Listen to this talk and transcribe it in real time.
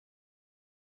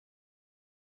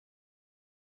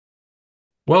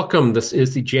Welcome. This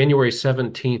is the January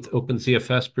 17th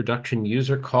OpenZFS production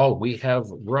user call. We have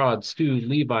Rod, Stu,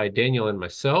 Levi, Daniel, and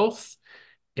myself.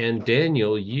 And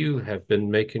Daniel, you have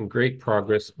been making great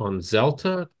progress on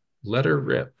Zelta. Let her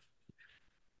rip.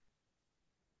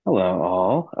 Hello,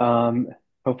 all.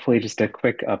 Hopefully just a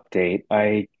quick update.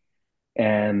 I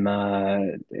am,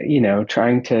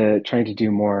 trying to do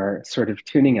more sort of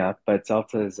tuning up, but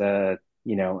Zelta is a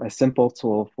simple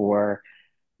tool for,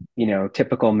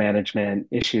 typical management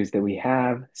issues that we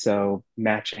have. So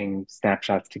matching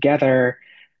snapshots together,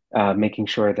 making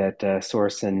sure that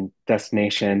source and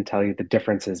destination tell you the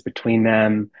differences between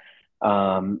them.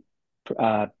 Um,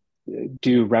 uh,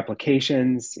 do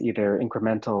replications, either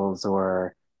incrementals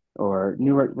or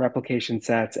new replication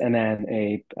sets, and then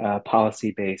a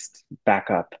policy-based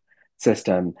backup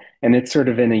system. And it's sort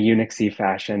of in a Unixy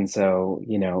fashion, so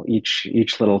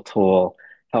each little tool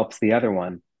helps the other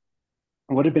one.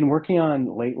 What I've been working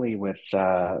on lately with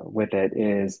it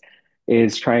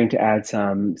is trying to add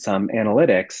some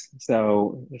analytics.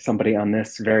 So somebody on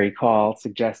this very call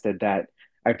suggested that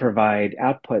I provide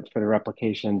output for the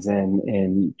replications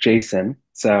in JSON.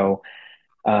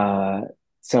 Uh,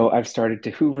 so I've started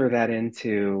to hoover that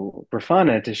into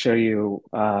Grafana to show you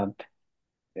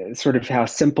sort of how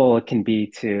simple it can be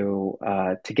to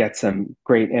get some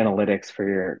great analytics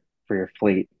for your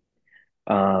fleet.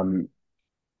 Um,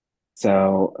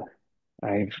 so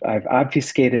I've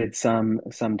obfuscated some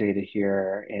data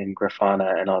here in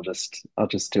Grafana, and I'll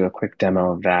just do a quick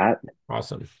demo of that.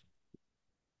 Awesome.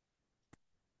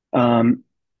 Um,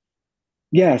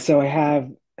 yeah, so I have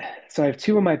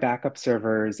two of my backup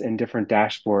servers in different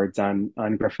dashboards on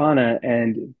Grafana,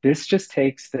 and this just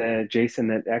takes the JSON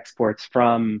that exports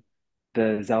from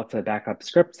the Zelta backup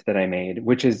script that I made,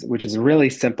 which is a really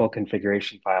simple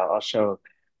configuration file.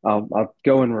 I'll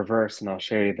go in reverse and I'll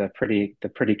show you the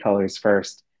pretty colors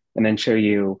first, and then show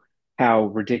you how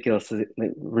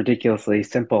ridiculously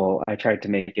simple I tried to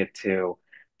make it to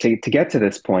get to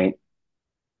this point.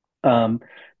 Um,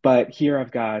 but here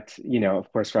I've got,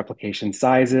 of course, replication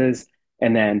sizes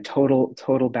and then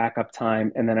total backup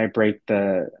time, and then I break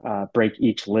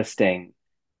each listing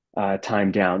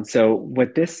time down. So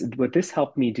what this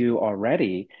helped me do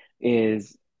already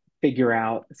is figure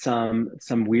out some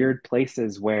weird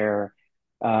places where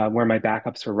my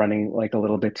backups were running like a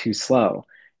little bit too slow.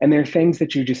 And there are things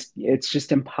that it's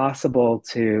just impossible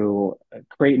to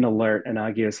create an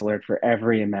Agios alert for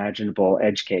every imaginable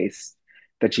edge case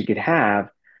that you could have.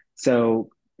 So,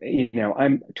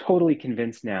 I'm totally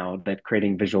convinced now that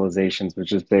creating visualizations was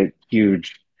just a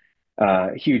huge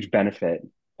benefit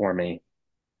for me.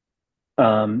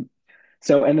 Um,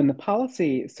 and then the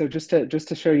policy, so just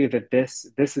to show you that this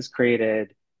is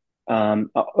created.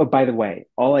 Oh, by the way,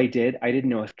 I didn't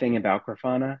know a thing about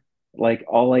Grafana. Like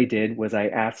all I did was I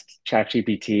asked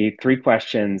ChatGPT three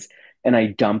questions and I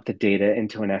dumped the data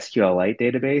into an SQLite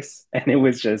database, and it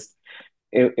was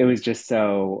just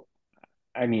so.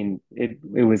 I mean, it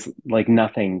was like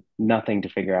nothing to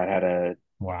figure out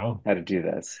Wow. how to do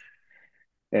this.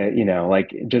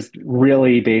 Like just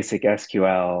really basic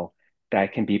SQL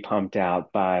that can be pumped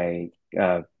out by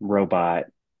a robot,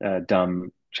 a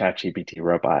dumb ChatGPT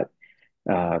robot,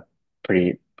 uh,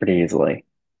 pretty easily.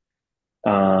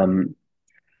 Um,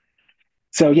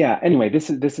 so yeah, anyway, this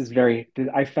is very,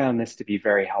 I found this to be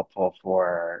very helpful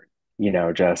for,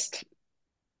 just,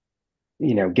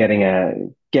 getting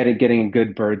a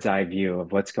good bird's eye view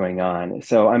of what's going on.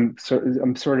 So I'm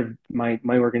sort of my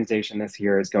organization this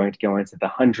year is going to go into the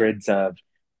hundreds of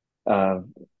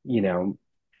you know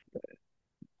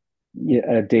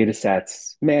data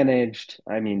sets managed.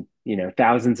 I mean,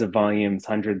 thousands of volumes,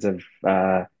 hundreds of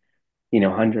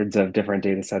different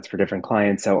data sets for different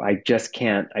clients. So I just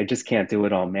can't do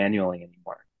it all manually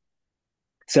anymore.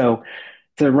 So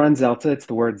to run Zelta, it's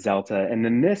the word Zelta, and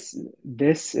then this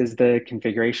is the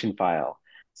configuration file.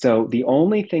 So the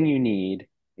only thing you need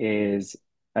is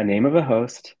a name of a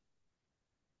host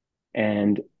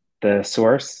and the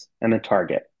source and the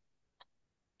target.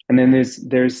 And then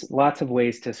there's lots of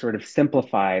ways to sort of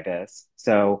simplify this.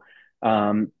 So,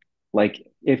 like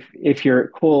if you're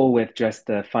cool with just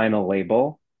the final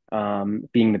label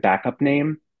being the backup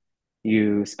name,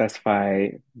 you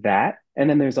specify that. And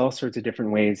then there's all sorts of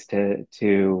different ways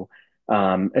to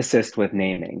assist with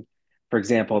naming. For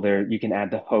example, there you can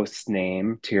add the host's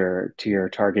name to your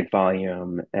target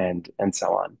volume and so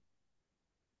on.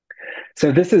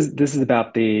 So this is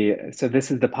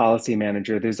the policy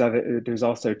manager. There's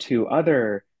also two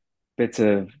other bits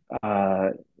of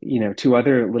two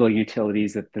other little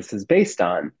utilities that this is based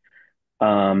on.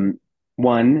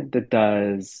 One that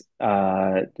does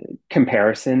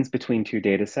comparisons between two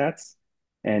data sets.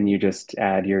 and you just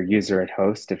add your user at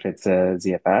host if it's a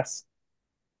ZFS.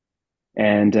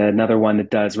 And another one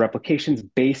that does replications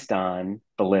based on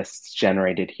the lists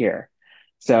generated here.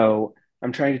 So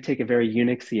I'm trying to take a very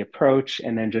Unixy approach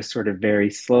and then just sort of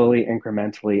very slowly,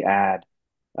 incrementally add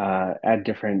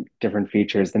different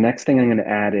features. The next thing I'm going to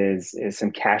add is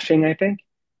some caching, I think,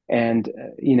 and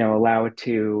allow it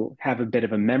to have a bit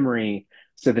of a memory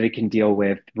so that it can deal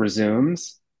with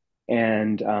resumes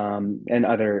and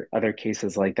other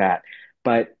cases like that.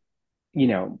 But you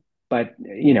know,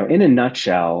 in a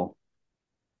nutshell,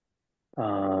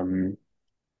 um,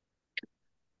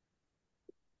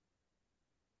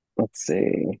 let's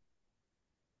see.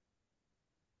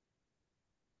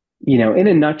 In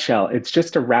a nutshell, it's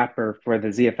just a wrapper for the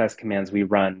ZFS commands we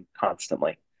run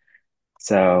constantly.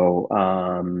 So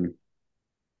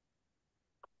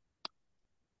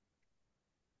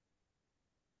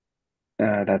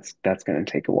that's going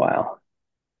to take a while.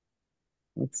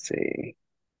 Let's see.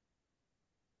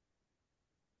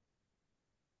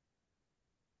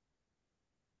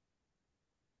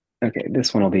 Okay,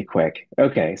 this one will be quick.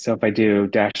 Okay, so if I do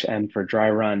 -n for dry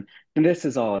run, then this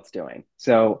is all it's doing.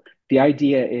 So the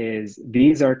idea is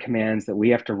these are commands that we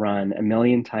have to run a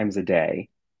million times a day.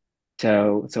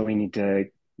 So we need to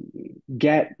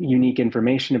get unique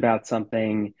information about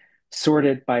something, sort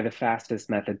it by the fastest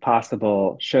method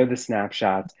possible, show the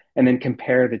snapshots, and then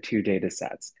compare the two data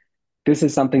sets. This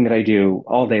is something that I do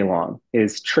all day long,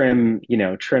 is trim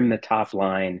the top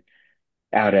line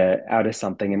out of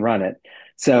something and run it.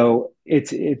 So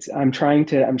it's I'm trying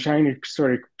to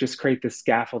sort of just create this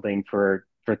scaffolding for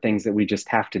things that we just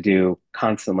have to do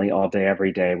constantly all day,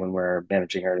 every day when we're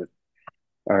managing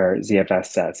our ZFS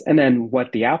sets. And then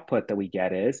what the output that we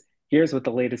get is here's what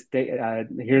the latest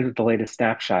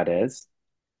snapshot is,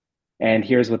 and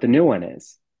here's what the new one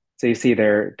is. So you see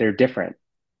they're different.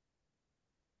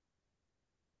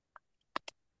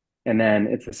 And then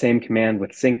it's the same command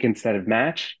with sync instead of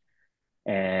match,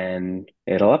 and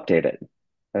it'll update it.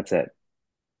 That's it.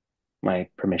 My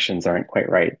permissions aren't quite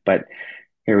right, but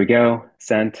here we go.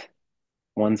 Sent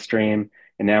one stream,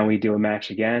 and now we do a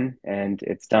match again, and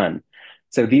it's done.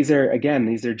 So these are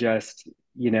just,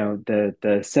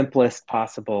 the simplest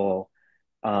possible,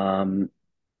 um,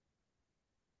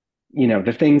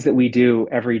 the things that we do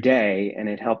every day, and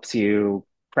it helps you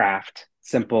craft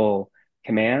simple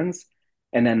commands.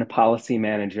 And then the policy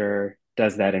manager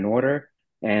does that in order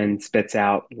and spits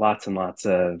out lots and lots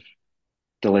of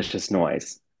delicious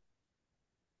noise.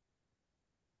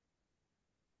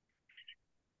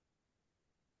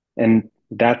 And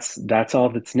that's all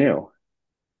that's new.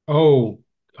 Oh,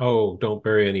 oh, don't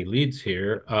bury any leads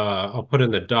here. I'll put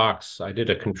in the docs. I did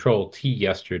a control T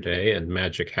yesterday and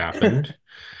magic happened.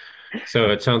 So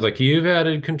it sounds like you've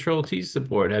added control T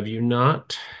support, have you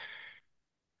not?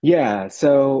 Yeah.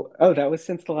 So, oh, that was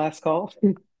since the last call.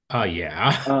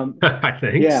 Yeah, Um, I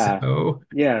think yeah, so.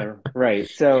 yeah, right.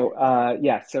 So,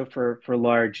 yeah. So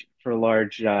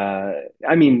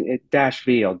I mean, dash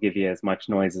V will give you as much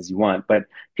noise as you want, but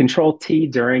Control T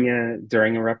during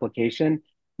a replication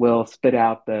will spit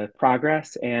out the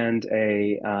progress and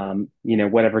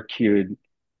whatever queued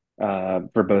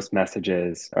verbose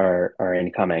messages are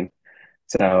incoming.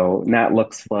 So that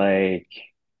looks like,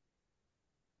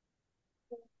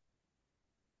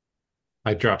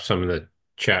 I dropped some in the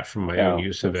chat from my own oh,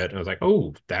 use of that's, it. I was like,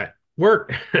 oh, that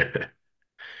worked.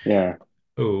 yeah, yeah.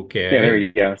 There Okay.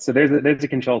 you go. So there's a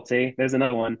Control T. There's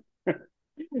another one.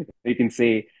 You can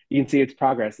see its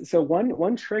progress. So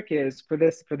one trick is for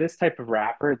this type of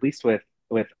wrapper, at least with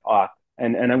auth,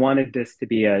 and I wanted this to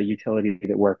be a utility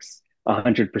that works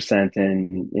 100%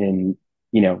 in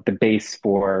the base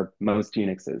for most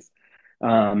Unixes.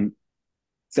 Um,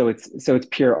 so it's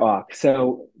pure awk.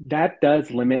 So that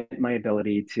does limit my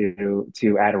ability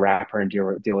to add a wrapper and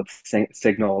deal with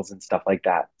signals and stuff like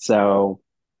that.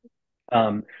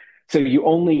 Um, so you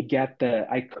only get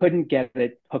I couldn't get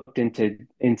it hooked into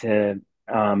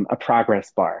a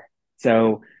progress bar.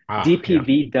 So Yeah.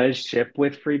 DPV does ship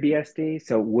with FreeBSD,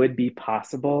 so it would be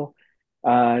possible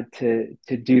to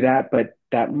do that, but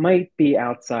that might be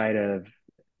outside of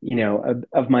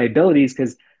my abilities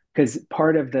because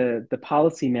part of the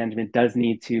policy management does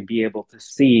need to be able to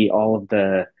see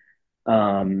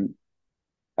um,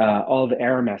 all of the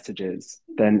error messages,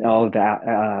 then all of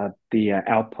the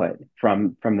output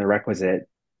from the requisite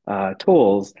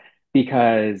tools,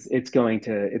 because it's going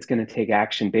to take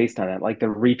action based on it, like the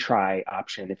retry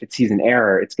option. If it sees an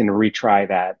error, it's going to retry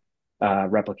that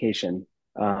replication.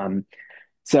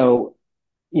 So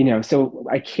so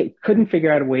I couldn't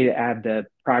figure out a way to add the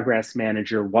progress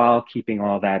manager while keeping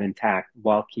all that intact,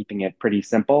 while keeping it pretty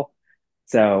simple.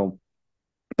 So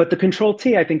But the Control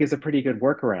T, I think, is a pretty good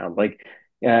workaround. Like,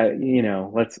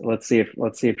 let's see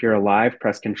if you're alive.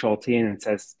 Press Control T, and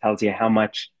it tells you how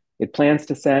much it plans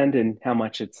to send and how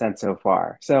much it's sent so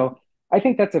far. So I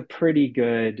think that's a pretty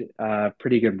good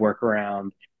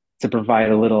workaround to provide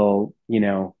a little,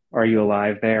 are you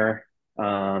alive there?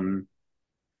 Um,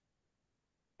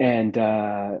 and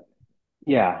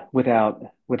Yeah,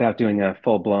 without doing a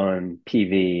full-blown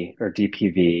PV or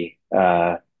DPV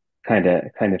kind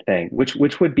of thing,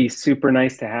 which would be super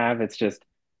nice to have. It's just,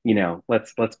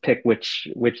 let's pick which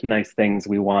nice things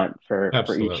we want for each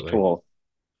Absolutely. tool.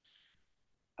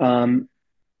 Um,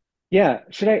 yeah,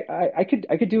 I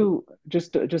could do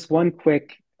just one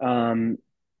quick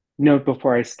note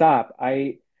before I stop.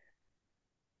 I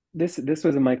This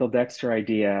was a Michael Dexter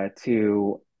idea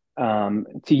to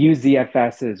use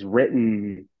ZFS as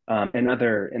written and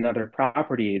other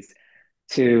properties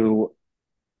to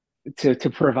to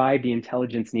provide the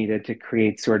intelligence needed to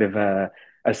create sort of a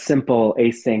simple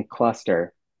async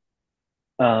cluster.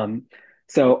 Um,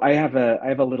 so I have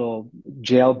a little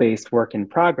jail-based work in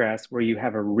progress where you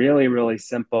have a really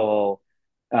simple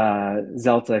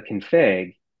Zelta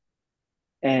config,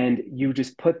 and you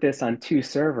just put this on two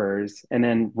servers and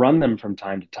then run them from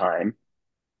time to time.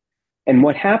 And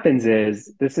what happens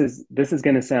is this is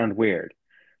going to sound weird,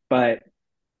 but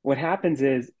what happens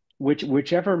is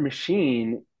whichever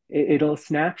machine it'll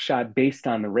snapshot based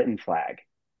on the written flag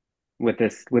with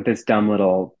this dumb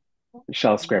little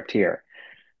shell script here.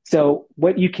 So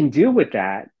what you can do with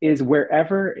that is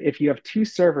wherever if you have two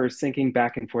servers syncing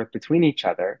back and forth between each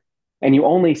other and you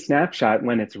only snapshot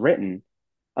when it's written,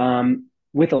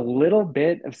 with a little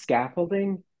bit of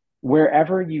scaffolding,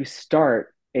 wherever you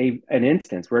start an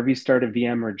instance, wherever you start a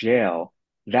VM or jail,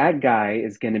 that guy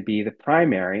is going to be the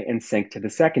primary and sync to the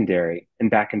secondary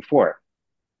and back and forth.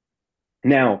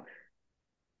 Now,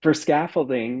 for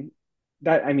scaffolding,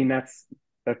 that I mean that's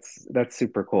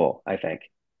super cool, I think.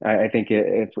 I think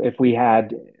if we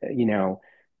had, you know,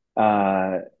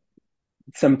 uh,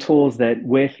 some tools that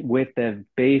with the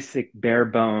basic bare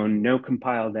bone, no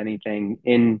compiled anything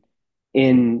in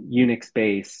Unix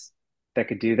base that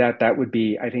could do that, that would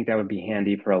be I think that would be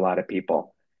handy for a lot of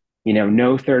people.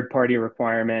 No third party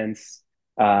requirements,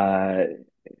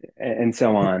 and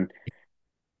so on.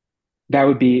 That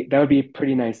would be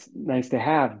pretty nice to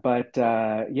have. But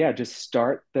yeah, just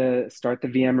start the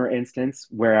VMware instance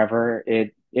wherever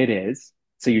it is.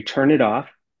 So you turn it off.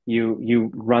 You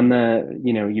run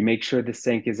you make sure the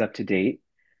sync is up to date.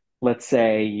 Let's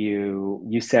say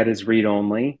you set as read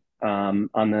only on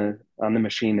the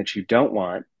machine that you don't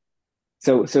want.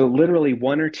 So literally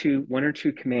one or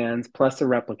two commands plus a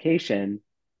replication,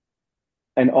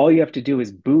 and all you have to do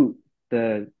is boot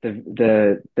the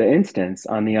instance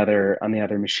on the other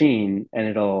machine, and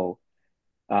it'll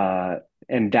uh,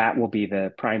 and that will be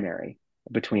the primary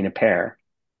between a pair.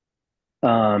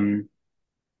 Um,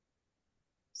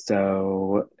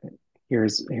 so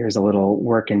here's a little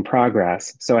work in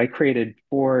progress. So I created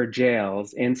four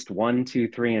jails, inst one, two,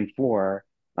 three, and four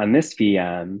on this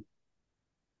VM.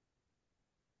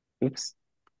 Oops,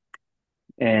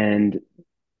 and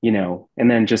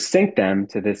and then just sync them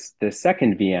to this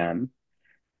second VM.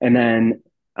 And then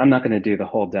I'm not going to do the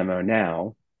whole demo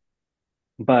now,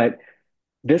 but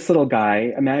this little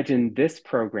guy, imagine this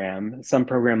program, some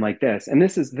program like this, and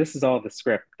this is all the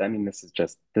script. I mean, this is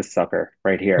just this sucker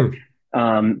right here. Hmm.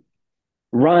 Um,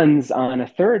 Runs on a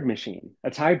third machine, a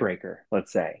tiebreaker,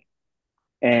 let's say,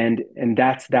 and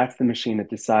that's the machine that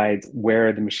decides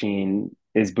where the machine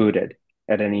is booted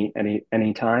at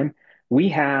any time. We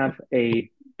have a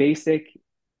basic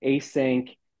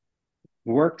async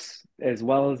works as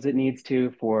well as it needs to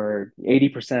for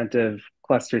 80% of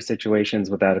cluster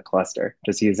situations without a cluster,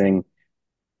 just using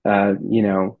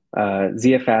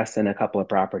ZFS and a couple of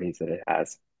properties that it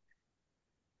has.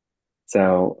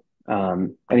 So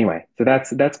anyway, so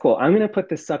that's cool. I'm going to put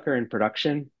this sucker in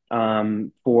production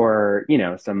for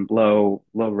some low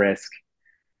risk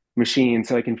machine,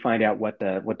 so I can find out what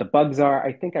the bugs are.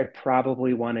 I think I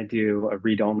probably want to do a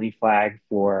read only flag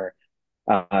for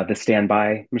the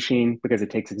standby machine because it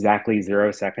takes exactly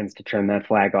 0 seconds to turn that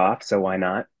flag off. So why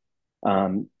not?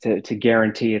 To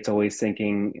guarantee it's always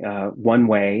syncing one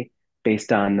way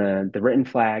based on the written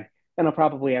flag. And I'll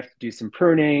probably have to do some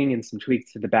pruning and some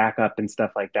tweaks to the backup and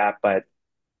stuff like that, but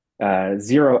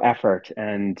zero effort,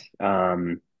 and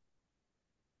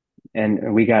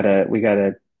we got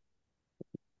a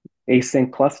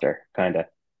async cluster, kind of,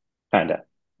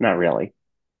 not really.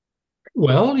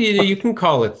 Well, you can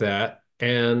call it that.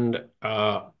 And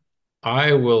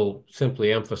I will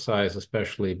simply emphasize,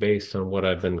 especially based on what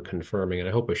I've been confirming, and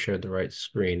I hope I shared the right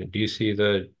screen. Do you see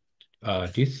the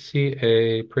Do you see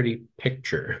a pretty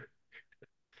picture?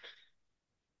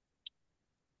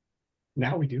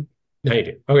 Now we do. No, you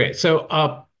do. Okay,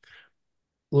 so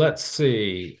let's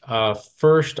see.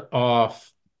 First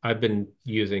off, I've been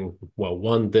using, well,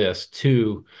 one, this,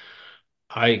 two,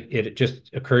 it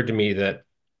just occurred to me that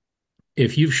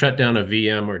if you've shut down a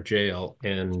VM or jail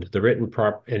and the written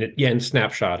prop and it, yeah, and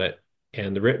snapshot it,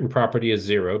 and the written property is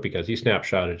zero because you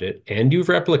snapshotted it and you've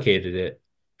replicated it,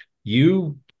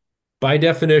 you by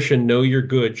definition know you're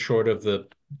good short of the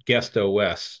guest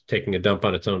OS taking a dump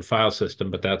on its own file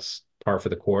system, but that's par for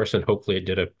the course. And hopefully it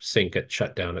did a sync at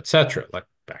shutdown, etc. Like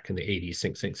back in the 80s,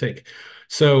 sync, sync, sync.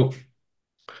 So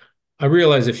I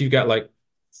realize if you've got like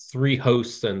 3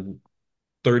 hosts and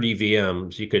 30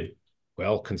 VMs, you could,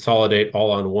 well, consolidate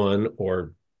all on one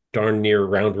or darn near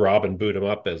round robin boot them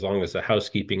up as long as the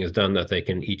housekeeping is done that they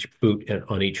can each boot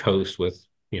on each host with,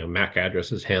 MAC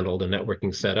addresses handled and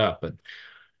networking set up. But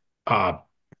uh,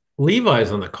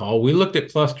 Levi's on the call. We looked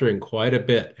at clustering quite a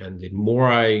bit, and the more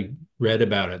I read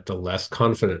about it, the less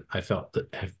confident I felt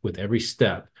that with every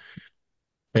step.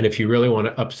 And if you really want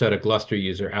to upset a Gluster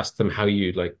user, ask them how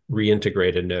you like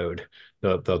reintegrate a node.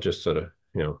 They'll just sort of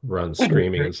run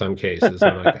screaming in some cases.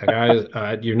 I'm like, guys,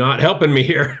 you're not helping me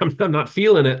here. I'm not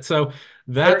feeling it. So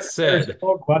that There's said,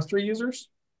 no cluster users.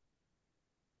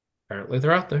 apparently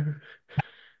they're out there.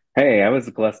 Hey, I was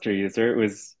a Gluster user. It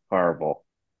was horrible.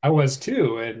 I was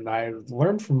too, and I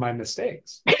learned from my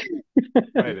mistakes.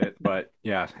 Tried it, but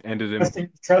yeah,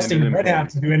 Trusting Red Hat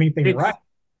poorly. to do anything It's right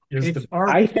is it's the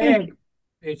I archaic. think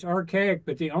It's archaic,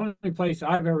 but the only place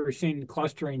I've ever seen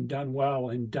clustering done well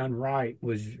and done right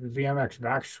was VMX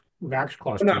VAX no,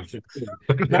 clusters.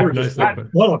 They were not nice not,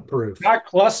 looking. Bulletproof. not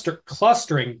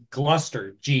clustering,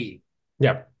 Gluster G.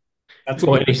 Yeah. That's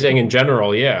Well, what anything in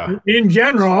general, yeah. In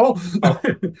general,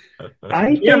 I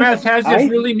think VMS has this I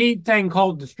really neat thing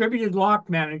called distributed lock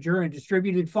manager and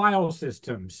distributed file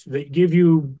systems that give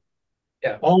you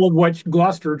yeah. all of what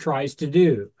Gluster tries to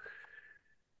do.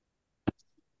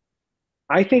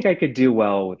 I think I could do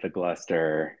well with the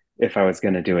Gluster if I was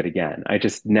going to do it again. I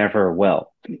just never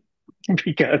will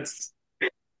because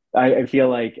I feel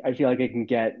like I can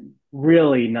get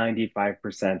really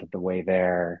 95% of the way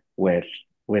there with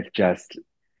just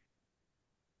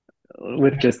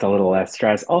with just a little less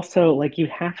stress. Also, like you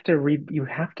have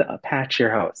to patch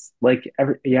your house.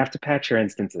 You have to patch your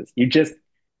instances. You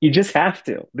just have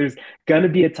to. There's gonna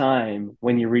be a time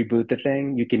when you reboot the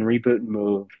thing, you can reboot and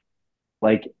move.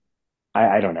 Like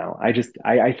I don't know. I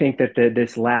think that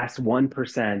this last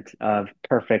 1% of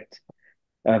perfect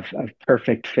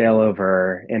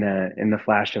failover in the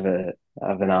flash of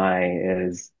an eye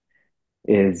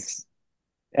is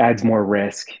adds more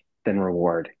risk than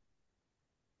reward.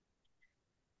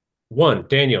 One,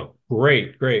 Daniel,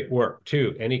 great work.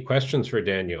 Two, any questions for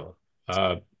Daniel?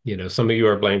 Some of you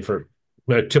are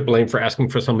to blame for asking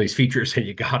for some of these features, and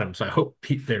you got them. So I hope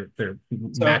they're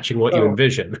So, matching what you so,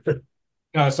 envision.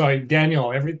 so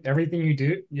Daniel, everything you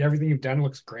do, everything you've done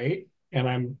looks great, and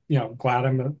I'm glad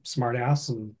I'm a smart ass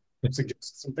and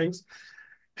suggested some things.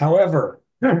 However,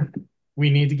 we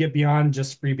need to get beyond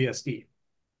just FreeBSD.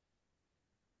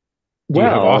 Do you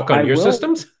have Well, awk on I your will.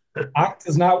 systems? Oct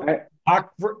is not I, Oct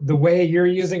the way you're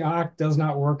using Oct does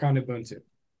not work on Ubuntu.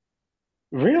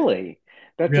 Really,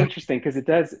 that's Really? interesting because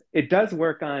it does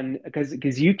work on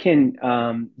because you can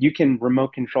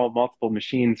remote control multiple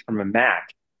machines from a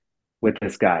Mac with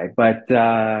this guy. But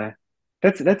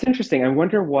that's interesting. I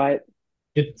wonder what.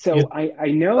 So It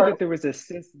I know that there was a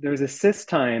sys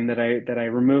time that I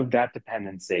removed that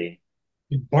dependency.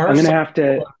 it I'm barfs gonna on, have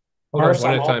to. Hold on, barfs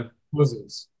one on at a all time.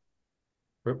 closes.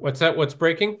 What's that? What's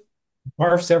breaking?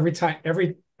 Barfs every time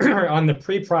on the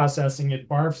pre-processing, it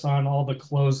barfs on all the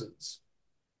closes.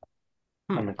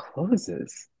 On the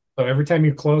closes. So every time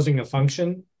you're closing a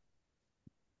function,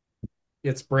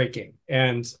 it's breaking.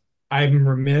 And I'm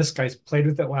remiss. I played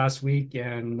with it last week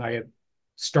and I had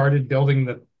started building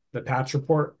the patch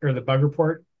report or the bug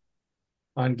report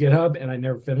on GitHub and I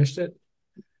never finished it.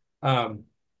 Um,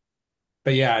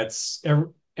 but yeah, it's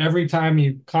every time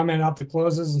you comment out the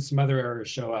closes and some other errors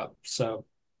show up. So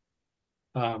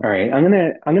All right, I'm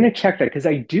gonna check that because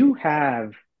I do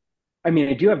have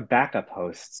backup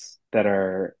hosts that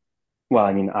are well,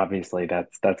 I mean, obviously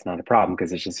that's not a problem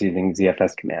because it's just using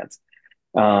ZFS commands.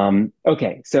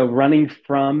 Okay, so running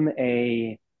from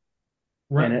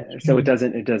run, so it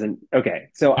doesn't okay.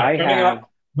 So yeah, I have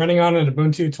running on an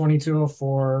Ubuntu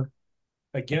 2204,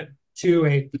 I get to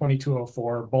a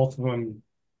 2204, both of them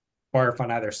barf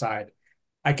on either side.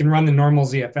 I can run the normal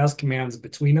ZFS commands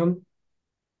between them.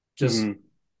 Just mhm.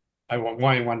 I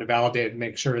wanted to validate and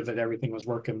make sure that everything was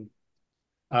working.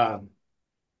 Um,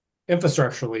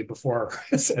 infrastructurally before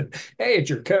I said, "Hey, it's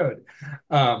your code."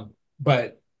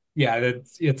 But yeah,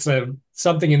 it's a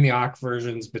something in the awk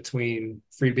versions between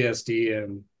FreeBSD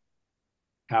and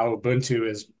how Ubuntu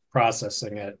is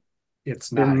processing it.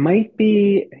 It's There not. might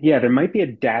be, yeah, there might be a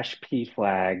dash P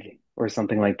flag or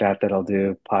something like that that'll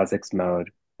do POSIX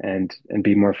mode and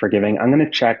be more forgiving. I'm going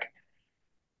to check.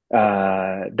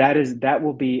 That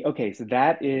will be okay. So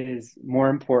that is more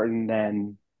important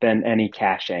than any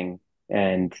caching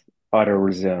and auto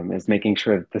resume is making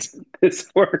sure that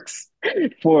this works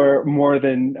for more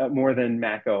than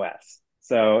Mac OS.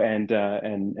 So and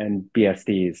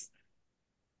BSDs.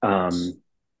 Um,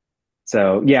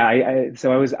 so yeah,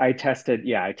 I tested,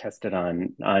 yeah, I tested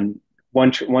on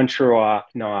one true awk,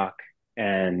 no awk,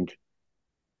 and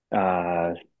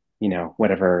uh,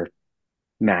 whatever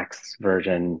Max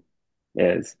version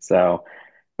is. So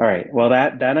all right, well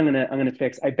that I'm gonna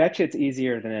fix. I bet you it's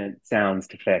easier than it sounds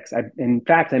to fix. In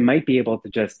fact, I might be able to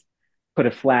just put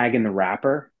a flag in the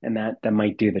wrapper, and that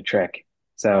might do the trick.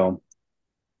 So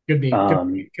Could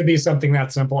be something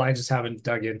that simple. I just haven't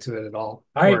dug into it at all.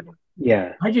 I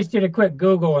yeah, I just did a quick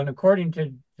Google, and according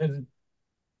to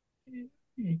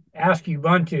Ask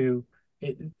Ubuntu,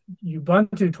 it,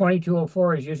 Ubuntu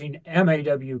 2204 is using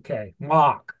MAWK,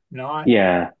 mock, not.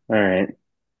 yeah, all right.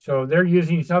 So they're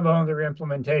using some other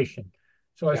implementation.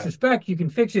 So I Yeah. suspect you can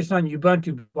fix this on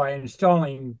Ubuntu by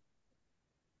installing.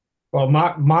 Well,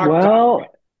 Well,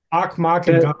 mock,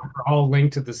 and the doc are all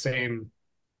linked to the same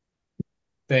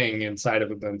thing inside of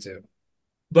Ubuntu.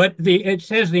 But it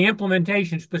says the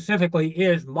implementation specifically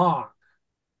is mock.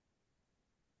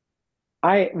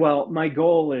 well, my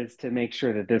goal is to make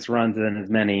sure that this runs in as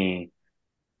many,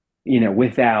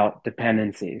 without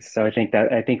dependencies. So I think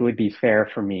it would be fair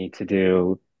for me to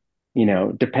do,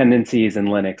 dependencies in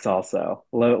Linux also,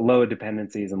 low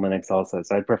dependencies in Linux also.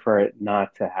 So I prefer it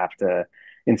not to have to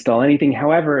install anything.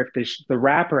 However, if the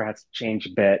wrapper has to change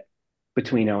a bit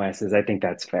between OSs, I think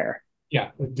that's fair.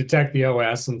 Yeah, detect the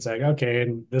OS and say, okay,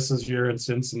 and this is your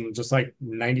instance, and just like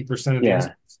 90% of the Yeah.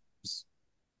 instances.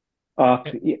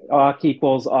 Awk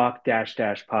equals awk dash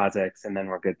dash POSIX, and then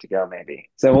we're good to go, maybe.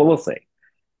 So we'll see.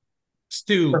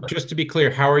 Stu, just to be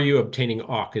clear, how are you obtaining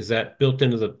awk? Is that built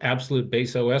into the absolute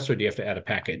base OS, or do you have to add a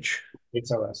package?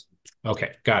 It's OS.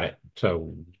 Okay, got it.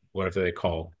 So whatever they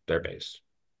call their base.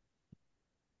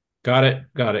 Got it,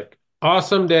 got it.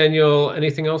 Awesome, Daniel.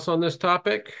 Anything else on this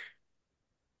topic?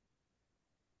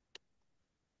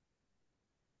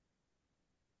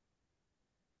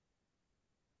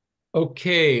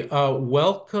 Okay,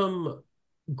 welcome,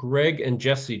 Greg and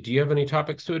Jesse. Do you have any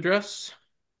topics to address?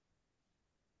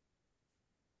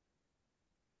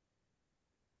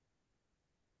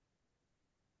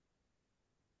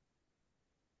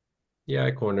 Yeah,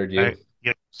 I cornered you.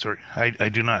 Yeah, sorry. I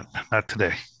do not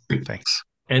today. Thanks.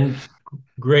 And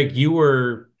Greg, you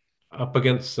were up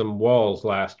against some walls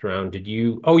last round. Did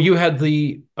you? Oh, you had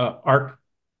the art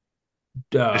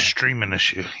The streaming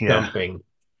issue. Yeah. dumping.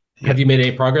 Yeah. Have you made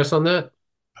any progress on that?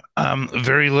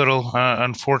 Very little.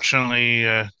 Unfortunately,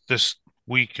 this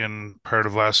week and part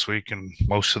of last week and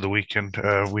most of the weekend,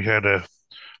 we had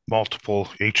multiple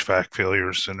HVAC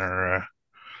failures in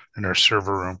our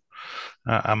server room.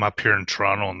 I'm up here in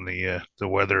Toronto, and the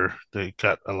weather they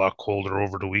got a lot colder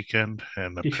over the weekend,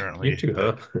 and You apparently, too,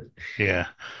 huh? yeah,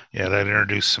 yeah, that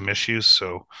introduced some issues.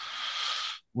 So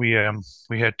we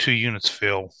had two units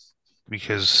fail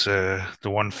because the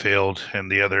one failed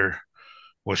and the other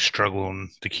was struggling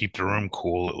to keep the room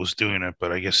cool. It was doing it,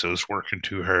 but I guess it was working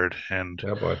too hard. And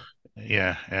Oh boy.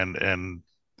 yeah, and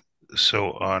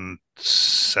so on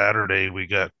Saturday we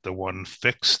got the one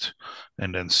fixed,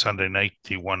 and then Sunday night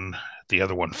the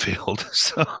other one failed.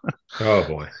 So Oh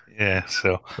boy. yeah.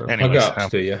 So Well, hug anyways, ups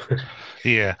to you.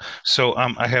 yeah. So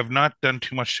I have not done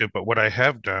too much to it, but what I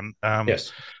have done,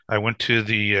 Yes. I went to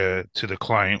the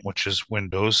client, which is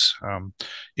Windows.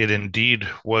 It indeed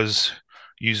was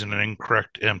using an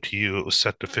incorrect MTU. It was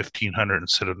set to 1500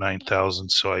 instead of 9000,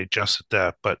 so I adjusted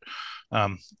that, but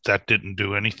that didn't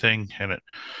do anything, and it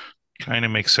kind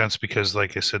of makes sense because,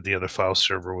 like I said, the other file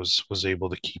server was able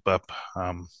to keep up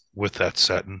with that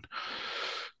setting.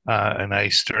 And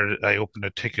I opened a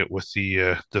ticket with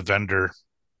the vendor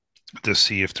to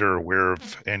see if they're aware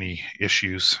of any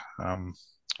issues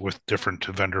with different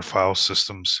vendor file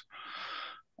systems.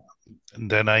 And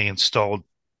then I installed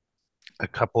a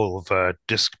couple of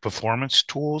disk performance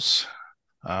tools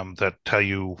that tell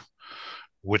you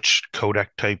which codec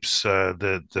types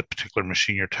the particular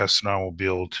machine you're testing on will be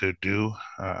able to do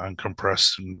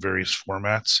uncompressed in various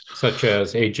formats. Such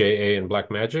as AJA and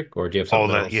Blackmagic, or do you have All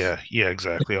something that, else? yeah,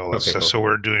 exactly, all that Okay, stuff. cool. So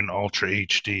we're doing Ultra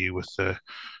HD with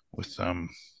with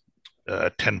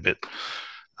 10-bit.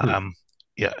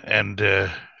 Yeah, and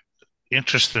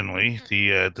interestingly,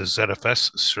 the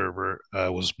ZFS server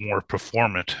was more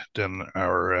performant than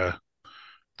our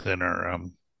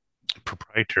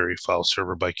proprietary file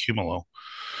server by Cumulo,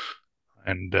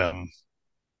 and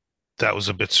that was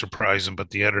a bit surprising. But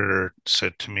the editor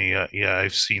said to me, "Yeah,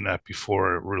 I've seen that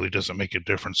before. It really doesn't make a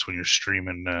difference when you're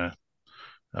streaming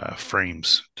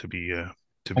frames to be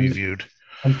And viewed."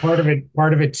 and part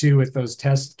of it too with those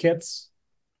test kits,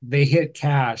 they hit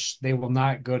cache, they will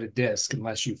not go to disk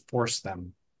unless you force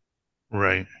them.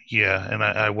 Right. Yeah. And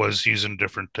I was using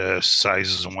different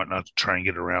sizes and whatnot to try and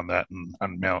get around that and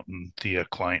unmounting the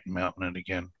client and mounting it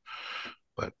again.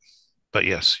 But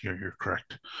yes, you're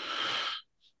correct.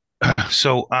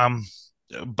 So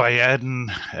by adding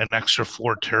an extra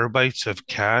 4 terabytes of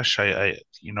cache,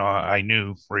 I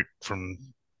knew right from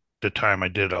the time I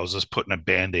did, I was just putting a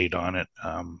band-aid on it.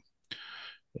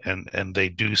 And they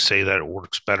do say that it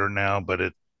works better now,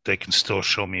 but they can still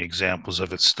show me examples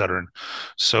of it stuttering.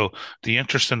 So the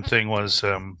interesting thing was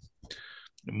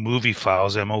movie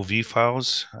files, MOV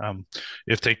files.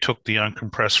 If they took the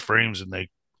uncompressed frames and they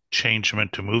changed them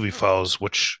into movie files,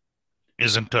 which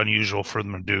isn't unusual for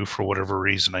them to do for whatever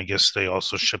reason. I guess they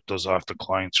also ship those off to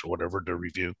clients or whatever to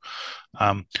review.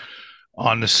 Um,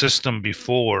 on the system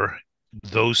before,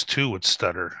 those two would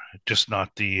stutter, just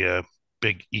not the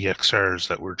big EXRs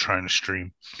that we're trying to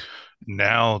stream.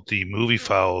 Now the movie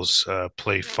files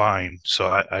play fine,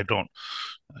 so I don't.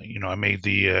 I made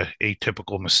the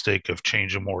atypical mistake of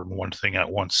changing more than one thing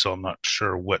at once, so I'm not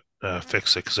sure what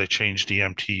fixed it because I changed the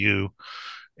MTU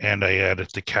and I added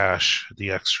the cache,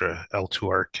 the extra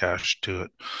L2R cache to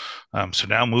it. So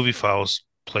now movie files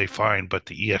play fine, but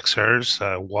the EXRs,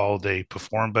 while they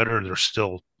perform better, there's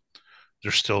still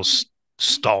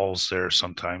stalls there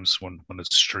sometimes when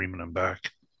it's streaming them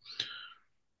back.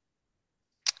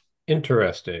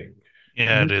 Interesting.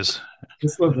 Yeah, it is.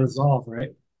 This was resolved,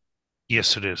 right?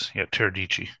 Yes, it is. Yeah,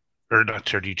 Teradici. Or not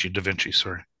Teradici, Da Vinci,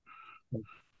 sorry.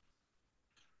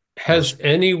 Has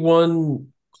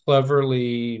anyone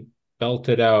cleverly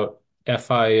belted out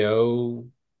FIO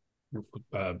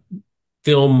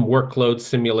film workload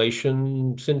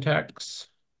simulation syntax?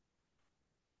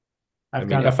 I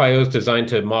mean, FIO is designed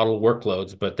to model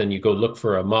workloads, but then you go look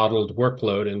for a modeled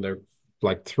workload and there are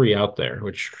like 3 out there,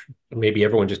 which maybe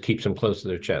everyone just keeps them close to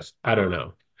their chest. I don't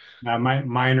know.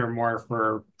 Mine are more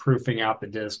for proofing out the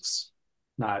disks,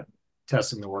 not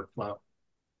testing the workflow.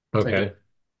 Okay.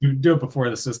 You do it before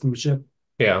the system ship.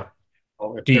 Yeah.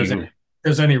 If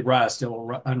there's any rust, it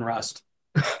will unrust.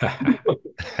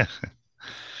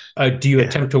 Do you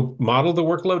attempt to model the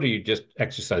workload, or you just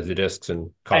exercise the disks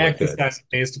and call I it good? exercise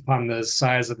based upon the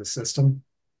size of the system.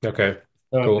 Okay,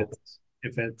 So cool.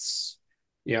 if it's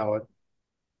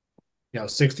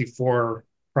 64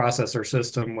 processor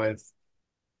system with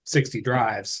 60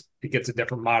 drives, it gets a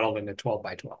different model than a 12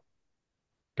 by 12.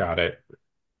 Got it.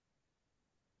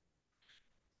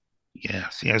 Yeah.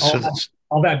 So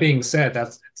All that being said,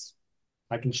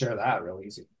 I can share that real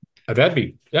easy. That'd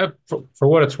be for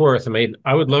what it's worth. I mean,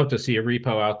 I would love to see a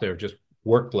repo out there of just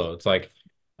workloads like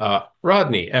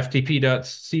Rodney,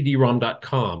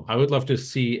 ftp.cdrom.com. I would love to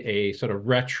see a sort of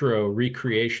retro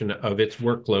recreation of its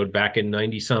workload back in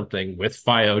 90 something with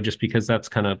FIO, just because that's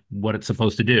kind of what it's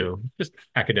supposed to do, just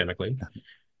academically.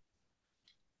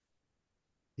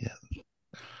 Yeah,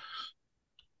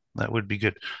 that would be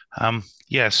good.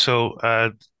 Yeah,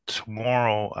 so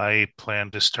tomorrow I plan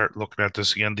to start looking at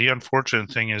this again. The unfortunate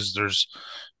thing is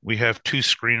we have 2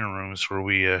 screening rooms where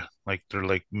we they're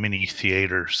like mini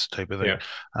theaters type of thing.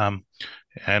 Yeah.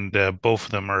 And both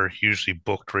of them are usually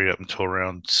booked right up until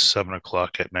around 7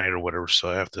 o'clock at night or whatever. So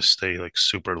I have to stay like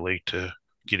super late to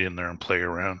get in there and play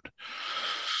around.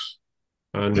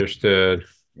 Understood.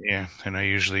 Yeah, and I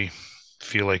usually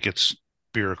feel like it's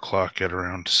beer o'clock at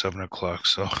around 7 o'clock.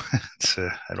 So it's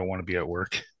I don't want to be at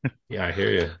work. Yeah, I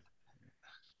hear you.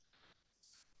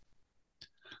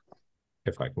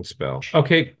 If I can spell.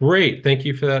 Okay, great. Thank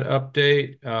you for that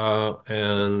update.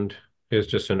 And here's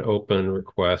just an open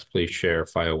request. Please share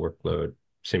FIO workload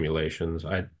simulations.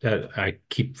 I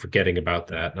keep forgetting about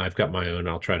that, and I've got my own.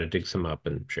 I'll try to dig some up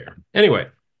and share. Anyway,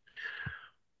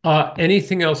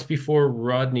 anything else before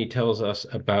Rodney tells us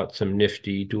about some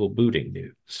nifty dual booting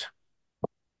news?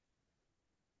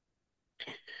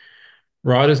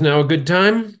 Rod, is now a good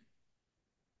time?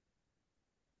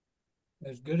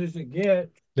 As good as it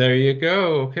gets. There you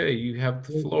go. Okay, you have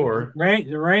the floor.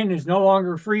 The rain is no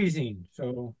longer freezing,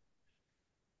 so.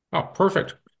 Oh,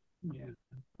 perfect.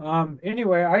 Yeah.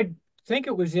 Anyway, I think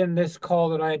it was in this call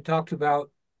that I had talked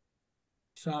about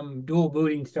some dual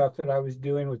booting stuff that I was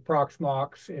doing with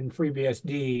Proxmox and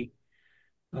FreeBSD.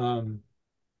 And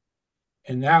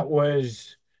that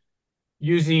was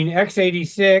using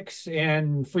x86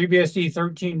 and FreeBSD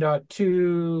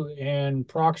 13.2 and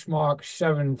Proxmox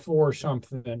 7.4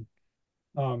 something.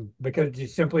 Because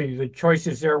it's simply the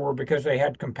choices there were because they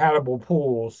had compatible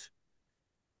pools.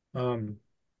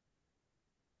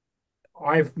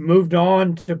 I've moved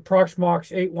on to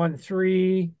Proxmox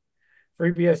 813,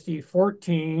 FreeBSD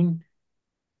 14,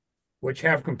 which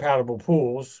have compatible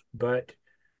pools, but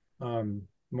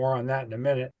more on that in a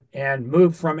minute, and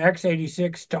moved from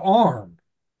x86 to ARM.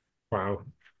 Wow.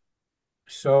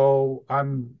 So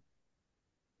I'm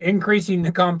increasing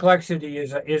the complexity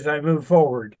as I move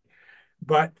forward.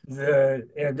 But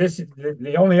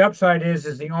the only upside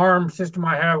is the ARM system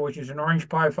I have, which is an Orange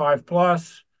Pi 5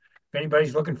 Plus. If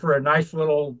anybody's looking for a nice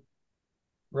little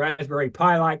Raspberry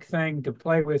Pi-like thing to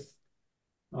play with,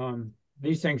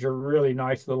 these things are really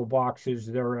nice little boxes.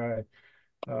 They're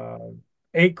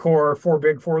 8-core, 4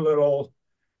 big, 4 little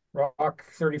Rock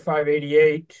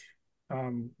 3588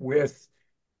 with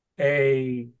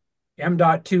a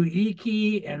M.2 E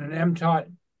key and an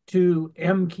M.2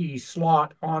 M key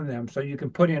slot on them. So you can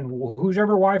put in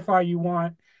whosever Wi-Fi you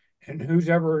want and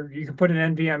whosever you can put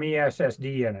an NVMe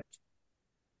SSD in it.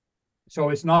 So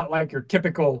it's not like your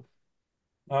typical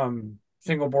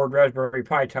single board Raspberry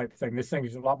Pi type thing. This thing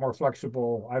is a lot more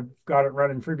flexible. I've got it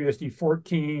running FreeBSD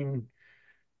 14,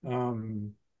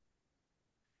 Orange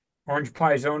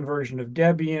Pi's own version of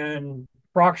Debian,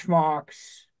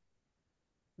 Proxmox.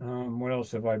 What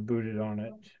else have I booted on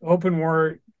it?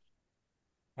 OpenWrt.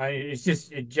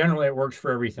 Generally it works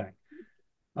for everything.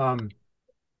 Do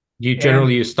you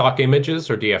generally use stock images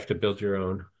or do you have to build your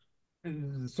own?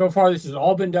 So far, this has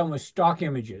all been done with stock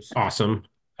images. Awesome.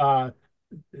 The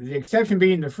exception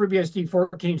being the FreeBSD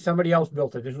 14, somebody else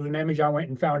built it. This was an image I went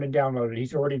and found and downloaded.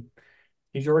 He's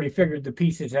already figured the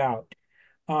pieces out.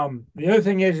 The other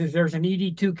thing is there's an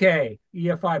ED2K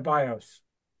EFI BIOS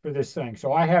for this thing.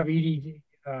 So I have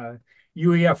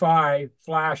UEFI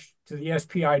flash to the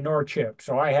SPI NOR chip.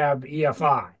 So I have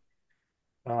EFI,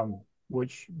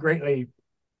 which greatly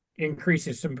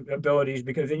increases some abilities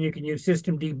because then you can use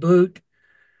systemd boot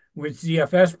with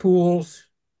ZFS pools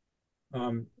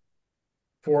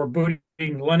for booting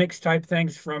Linux type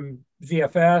things from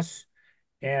ZFS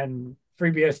and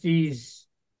FreeBSD's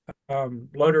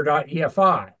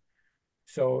loader.efi.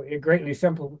 So it greatly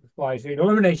simplifies it. It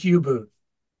eliminates U-boot.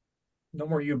 No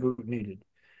more U-boot needed.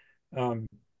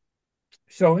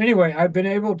 So anyway, I've been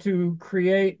able to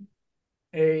create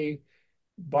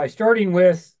by starting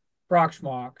with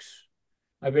Proxmox,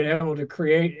 I've been able to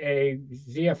create a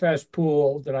ZFS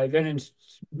pool that I then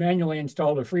manually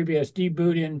installed a FreeBSD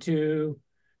boot into,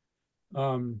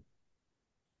 and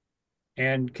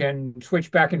can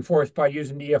switch back and forth by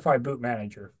using the EFI boot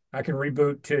manager. I can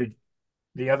reboot to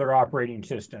the other operating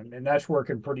system, and that's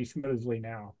working pretty smoothly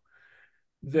now.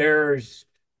 There's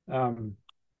now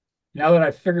that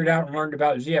I've figured out and learned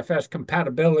about ZFS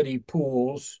compatibility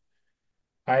pools,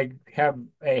 I have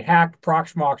a hacked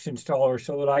Proxmox installer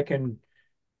so that I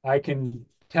can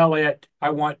tell it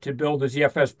I want to build a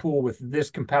ZFS pool with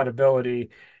this compatibility,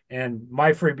 and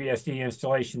my FreeBSD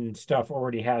installation stuff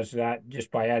already has that just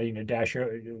by adding a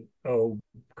 -o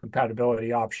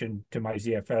compatibility option to my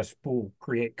ZFS pool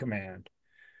create command.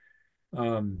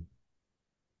 I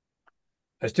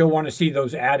still want to see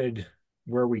those added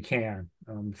where we can.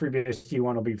 FreeBSD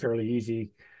one will be fairly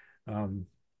easy.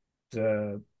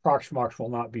 The Proxmox will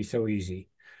not be so easy.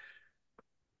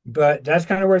 But that's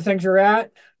kind of where things are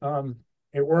at.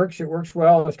 It works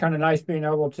well. It's kind of nice being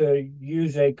able to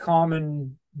use a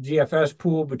common ZFS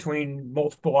pool between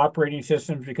multiple operating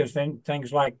systems because then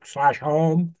things like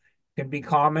 /home can be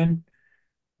common.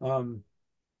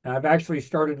 I've actually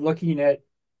started looking at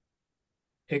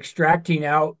extracting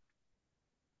out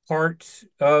parts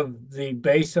of the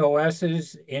base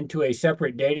OSs into a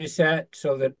separate data set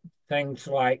so that things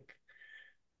like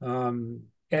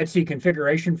etc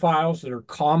configuration files that are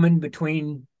common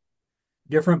between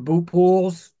different boot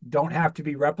pools don't have to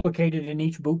be replicated in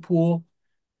each boot pool.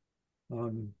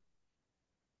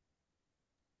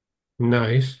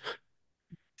 Nice.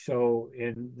 So,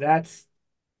 and that's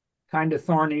kind of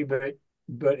thorny, but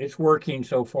it's working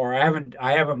so far. I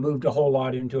haven't moved a whole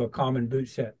lot into a common boot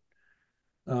set,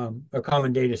 a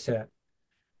common data set,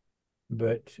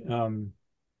 but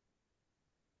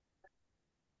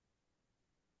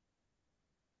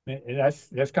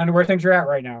that's kind of where things are at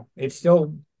right now. It's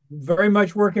still very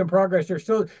much work in progress. There's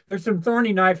some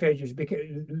thorny knife edges because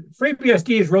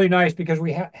FreeBSD is really nice because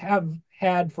we have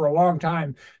had for a long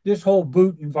time this whole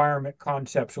boot environment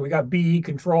concept. So we got BE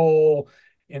control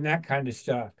and that kind of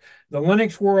stuff. The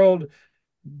Linux world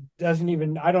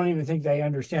I don't even think they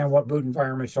understand what boot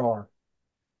environments are.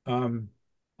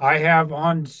 I have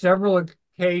on several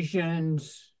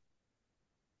occasions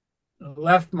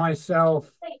left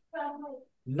myself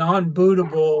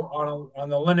non-bootable on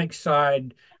the Linux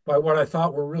side by what I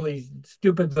thought were really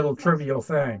stupid little trivial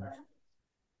things.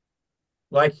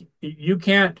 Like you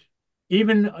can't,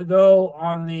 even though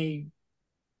on the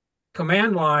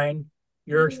command line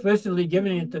you're explicitly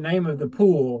giving it the name of the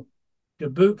pool to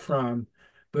boot from,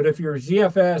 but if your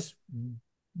ZFS,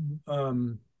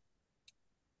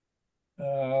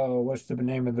 what's the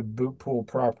name of the boot pool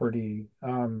property?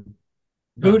 Boot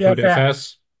Boot FS.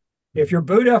 FS. If your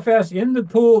boot FS in the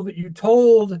pool that you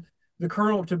told the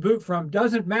kernel to boot from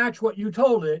doesn't match what you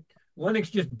told it,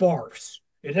 Linux just barfs.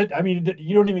 I mean,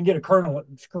 you don't even get a kernel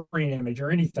screen image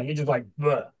or anything. It's just like,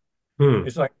 bleh.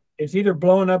 It's like it's either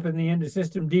blowing up in the end of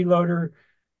system deloader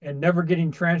and never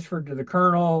getting transferred to the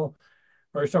kernel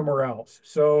or somewhere else.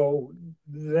 So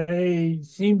they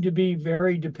seem to be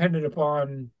very dependent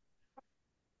upon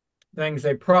things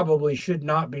they probably should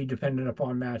not be dependent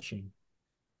upon matching.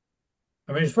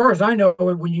 I mean, as far as I know,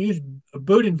 when you use a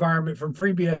boot environment from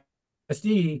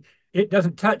FreeBSD, it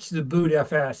doesn't touch the boot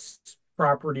FS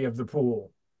property of the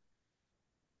pool.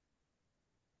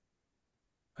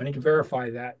 I need to verify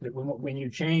that when you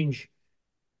change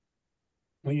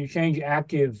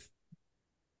active,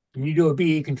 when you do a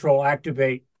BE control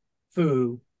activate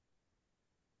foo,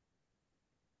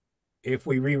 if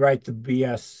we rewrite the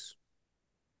boot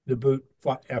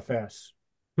FS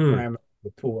parameter of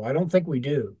the pool, I don't think we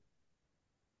do.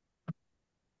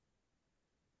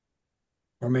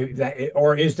 Or maybe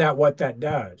or is that what that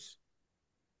does?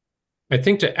 I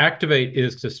think to activate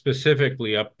is to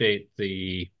specifically update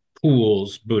the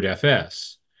pool's boot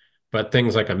FS. But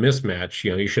things like a mismatch,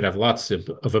 you should have lots of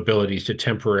abilities to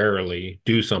temporarily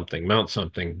do something, mount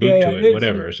something, boot to it,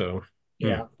 whatever. So,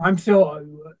 yeah, I'm still,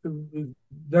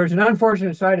 there's an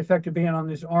unfortunate side effect of being on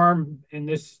this ARM in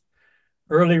this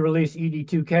early release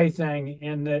ED2K thing,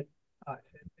 in that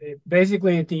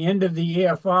basically at the end of the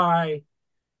EFI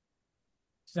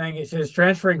thing, it says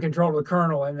transferring control to the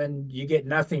kernel, and then you get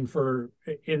nothing on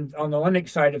the Linux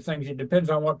side of things. It depends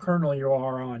on what kernel you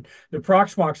are on. The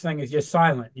Proxmox thing is just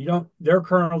silent. Their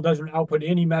kernel doesn't output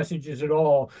any messages at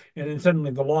all, and then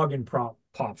suddenly the login prompt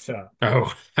pops up.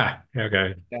 Oh,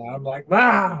 okay. Yeah, I'm like,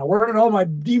 where did all my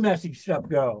demessage stuff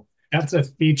go? That's a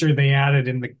feature they added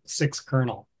in the 6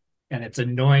 kernel, and it's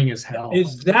annoying as hell.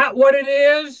 Is that what it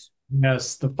is?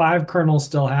 Yes, the 5 kernel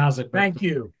still has it. Thank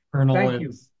you. Kernel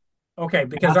is. Okay,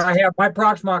 because my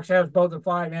Proxmox has both a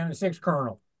 5 and a 6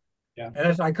 kernel. Yeah.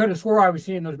 And I could have swore I was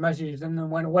seeing those messages and then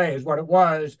went away. Is what it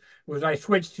was I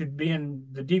switched to being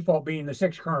the default being the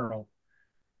 6 kernel.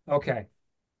 Okay.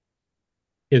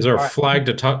 Is there a flag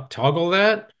to toggle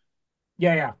that?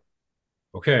 Yeah.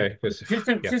 Okay.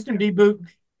 System deboot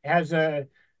has a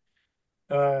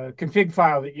config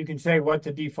file that you can say what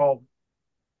the default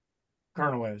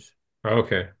kernel is.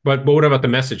 Okay. But what about the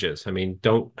messages? I mean,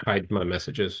 don't hide my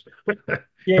messages.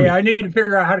 Yeah, I need to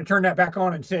figure out how to turn that back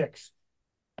on in 6.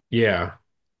 Yeah.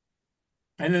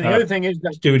 And then the other thing is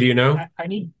that Stu, do you know?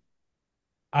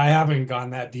 I haven't gone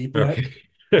that deep yet.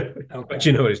 Okay. But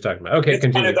you know what he's talking about. Okay, it's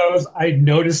continue. one of those, I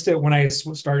noticed it when I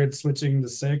started switching to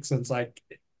 6, and it's like,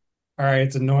 all right,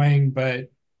 it's annoying,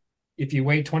 but if you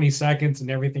wait 20 seconds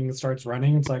and everything starts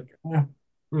running, it's like, Yeah.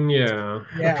 Yeah.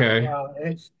 Okay. Well,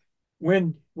 it's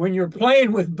when you're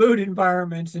playing with boot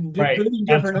environments and booting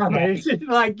different environments, it's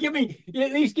like at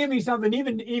least give me something.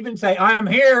 Even say I'm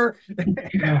here.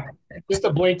 Just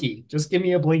a blinky. Just give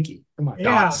me a blinky. Come on.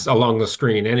 Dots along the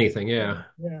screen, anything. Yeah.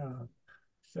 Yeah.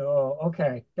 So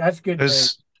okay, that's good.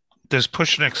 Does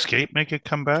push and escape make it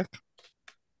come back?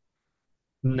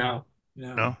 No.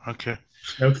 No. Okay.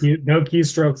 No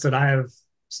keystrokes that I have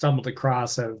stumbled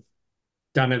across have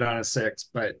done it on a 6,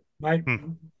 but I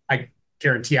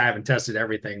guarantee I haven't tested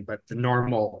everything, but the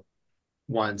normal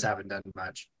ones haven't done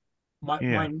much.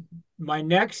 My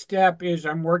next step is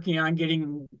I'm working on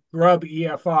getting Grub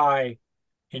EFI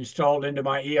installed into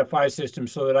my EFI system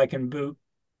so that I can boot.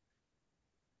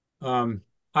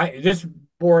 This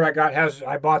board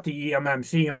I bought the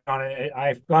eMMC on it.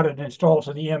 I've got it installed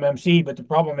to the eMMC, but the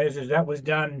problem is that was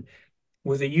done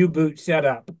with a U-boot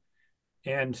setup,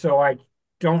 and so I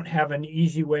don't have an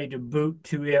easy way to boot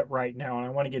to it right now, and I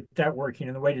want to get that working.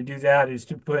 And the way to do that is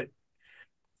to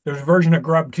there's a version of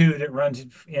Grub 2 that runs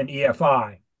in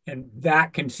EFI, and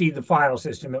that can see the file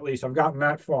system. At least I've gotten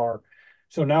that far.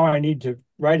 So now I need to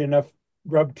write enough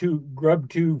Grub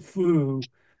 2 foo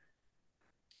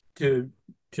to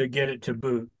get it to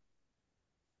boot.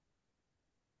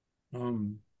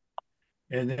 And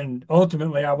then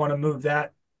ultimately I want to move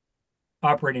that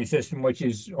operating system, which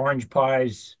is Orange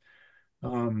Pi's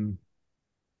um,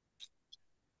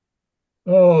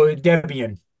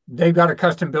 Debian. They've got a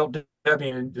custom built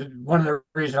Debian. And one of the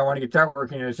reasons I want to get that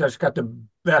working is that's got the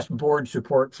best board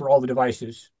support for all the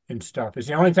devices and stuff. It's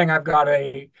the only thing I've got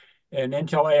an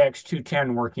Intel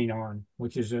AX210 working on,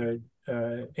 which is a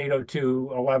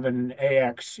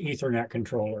 802.11ax Ethernet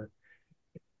controller.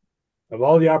 Of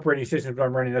all the operating systems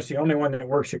I'm running, that's the only one that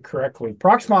works it correctly.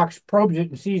 Proxmox probes it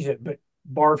and sees it, but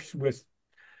barfs with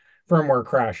firmware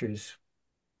crashes.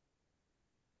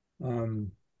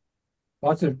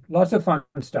 Lots of fun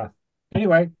stuff.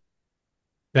 Anyway,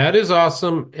 That is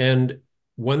awesome. And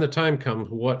when the time comes,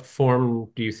 what form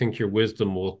do you think your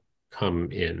wisdom will come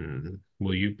in?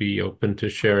 Will you be open to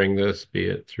sharing this, be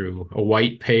it through a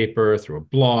white paper, through a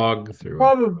blog, through a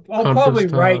I'll conference probably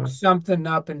write talk? something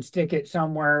up and stick it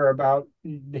somewhere about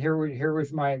here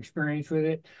was my experience with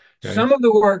it. Okay. Some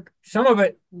of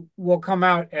it will come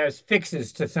out as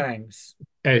fixes to things.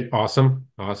 Hey, awesome.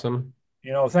 Awesome.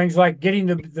 You know, things like getting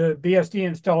the BSD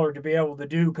installer to be able to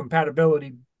do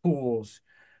compatibility pools.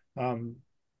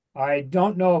 I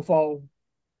don't know if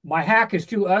my hack is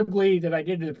too ugly that I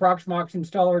did to the Proxmox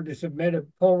installer to submit a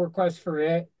pull request for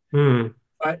it, Hmm.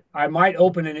 but I might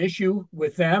open an issue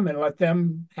with them and let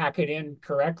them hack it in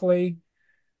correctly.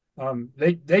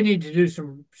 They need to do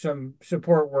some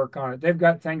support work on it. They've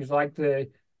got things like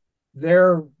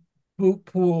their boot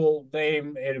pool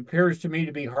name. It appears to me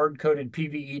to be hard coded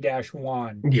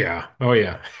PVE-1. Yeah. Oh,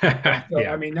 yeah. And so, I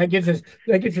Yeah. mean, that gets us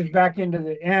back into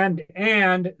the end,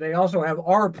 and they also have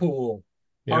our pool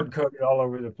Yeah. hard coded all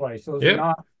over the place. Those are Yep.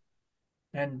 not,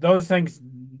 and those things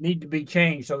need to be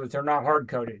changed so that they're not hard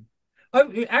coded.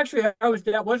 Actually,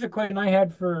 that was a question I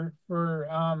had for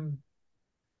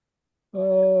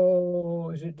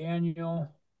is it Daniel?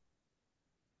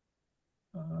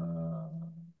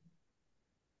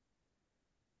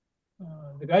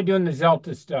 The guy doing the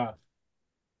Zelta stuff,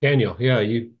 Daniel, yeah,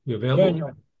 you available?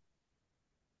 Daniel.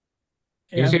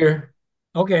 He's And here.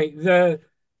 okay, the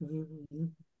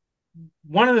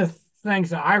one of the things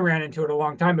that I ran into it a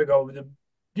long time ago, the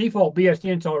default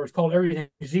BSD installer was called everything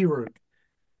zroot,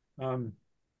 and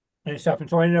stuff. And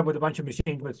so I ended up with a bunch of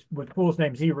machines with pools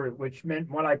named zroot, which meant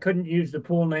when I couldn't use the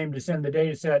pool name to send the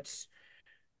data sets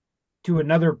to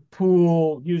another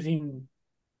pool using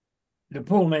the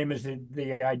pool name is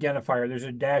the identifier. There's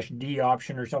a -D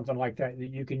option or something like that that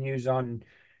you can use on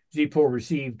zpool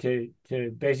receive to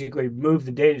basically move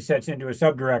the data sets into a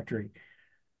subdirectory.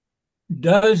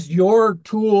 Does your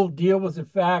tool deal with the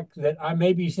fact that I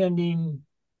may be sending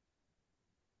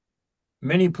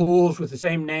many pools with the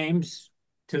same names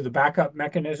to the backup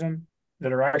mechanism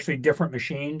that are actually different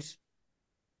machines?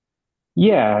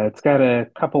 Yeah, it's got a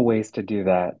couple ways to do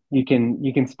that. You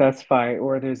can specify,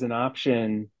 or there's an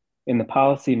option in the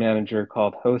policy manager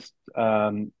called host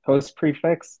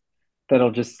prefix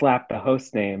that'll just slap the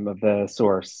host name of the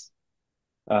source.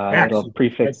 It'll Excellent.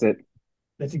 prefix it.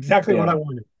 That's exactly what I Yeah.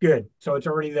 wanted. Good. So it's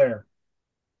already there.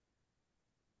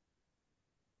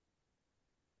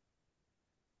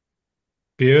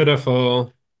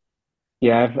 Beautiful.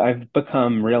 Yeah, I've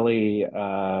become really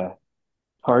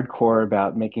hardcore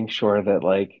about making sure that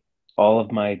like all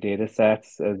of my data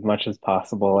sets as much as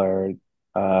possible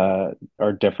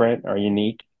are different, are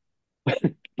unique.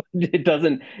 It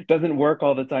doesn't work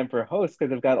all the time for hosts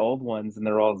because I've got old ones and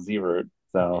they're all zeroed.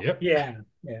 So Yep. Yeah.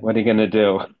 Yeah. what are you gonna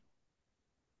do?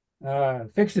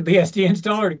 Fix the BSD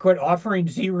installer to quit offering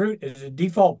zroot as a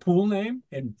default pool name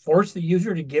and force the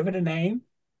user to give it a name.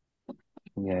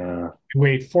 Yeah,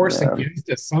 Wait, force yeah. against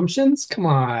assumptions? Come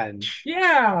on.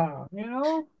 Yeah, you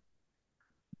know.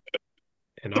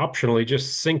 And optionally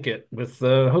just sync it with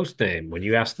the host name when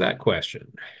you ask that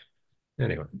question.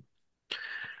 Anyway.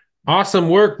 Awesome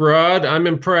work, Rod. I'm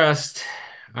impressed.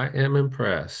 I am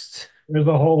impressed. There's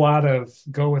a whole lot of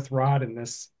go with Rod in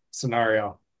this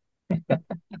scenario.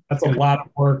 That's a lot of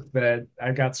work that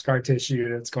I got scar tissue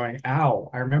that's going,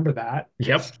 ow, I remember that.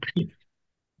 Yep.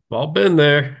 All been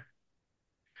there.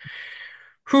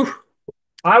 Whew.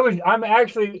 I'm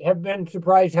actually have been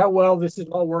surprised how well this is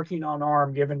all working on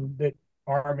ARM, given that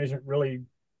ARM isn't really,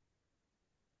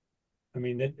 I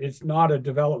mean, it's not a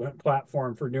development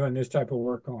platform for doing this type of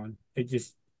work on. It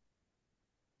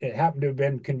happened to have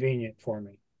been convenient for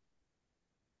me.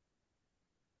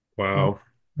 Wow.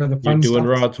 For the You're fun doing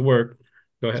stuff. Rod's work.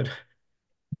 Go ahead.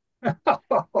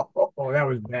 Oh, that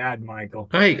was bad, Michael.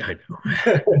 I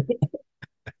know.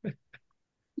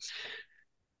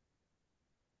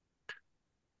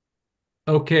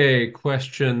 Okay,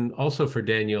 question also for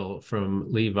Daniel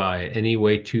from Levi. Any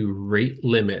way to rate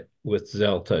limit with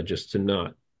Zelta just to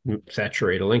not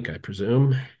saturate a link, I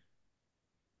presume?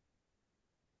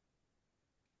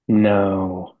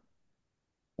 No,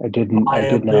 I Buy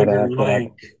a did not bigger add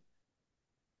link.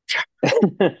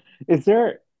 that. Is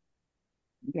there,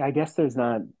 I guess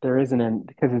there isn't an,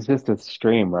 because it's just a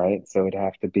stream, right? So it'd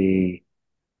have to be,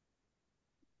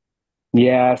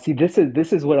 yeah, see, this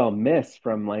is what I'll miss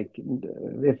from like,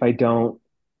 if I don't,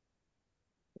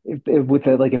 if with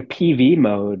like a PV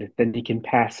mode, then you can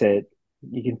pass it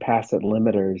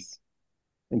limiters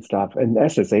and stuff. And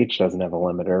SSH doesn't have a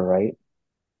limiter, right?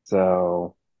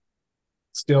 So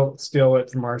Still it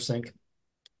from rsync.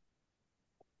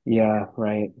 yeah,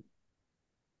 right.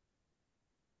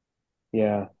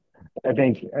 Yeah. I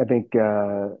think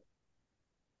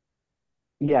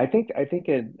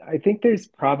there's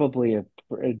probably a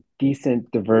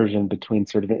decent diversion between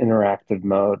sort of an interactive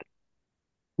mode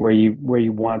where you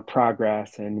want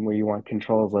progress and where you want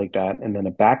controls like that, and then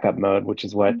a backup mode, which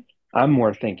is what I'm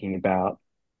more thinking about,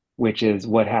 which is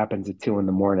what happens at 2 in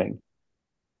the morning.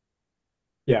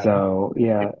 Yeah. So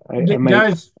yeah, I might,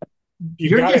 Does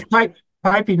You've you're got to just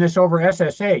piping this over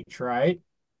SSH, right?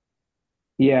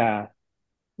 yeah,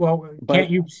 Well, but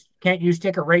can't you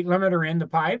stick a rate limiter in the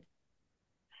pipe?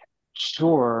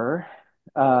 sure.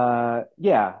 Yeah,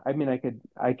 I mean,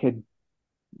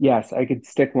 yes, I could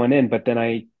stick one in, but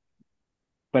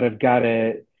I've got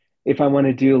to, if I want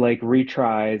to do like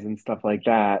retries and stuff like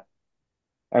that,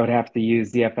 I would have to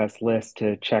use the FS list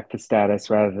to check the status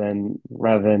rather than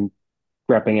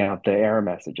grepping out the error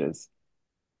messages.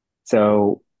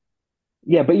 So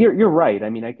yeah, but you're right. I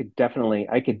mean, I could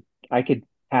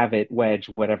have it wedge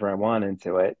whatever I want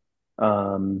into it.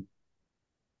 Um,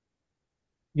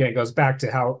 Yeah, it goes back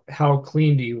to how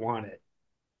clean do you want it?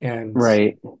 And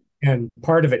right. and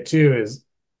part of it too is,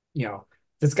 if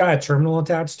it's got a terminal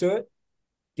attached to it,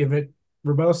 give it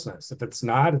verboseness. If it's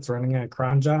not, it's running a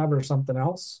cron job or something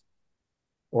else,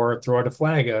 or throw out a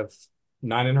flag of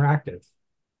non-interactive.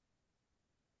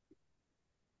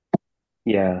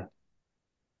 Yeah.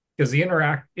 Because the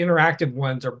interactive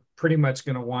ones are pretty much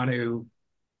going to want to,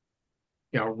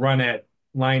 run at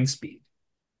line speed,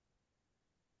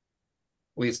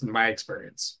 at least in my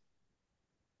experience.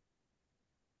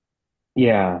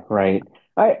 Yeah, right.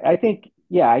 I think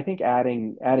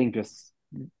adding just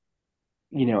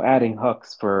adding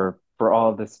hooks for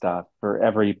all of this stuff for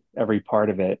every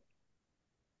part of it,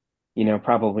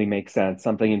 probably makes sense.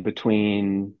 Something in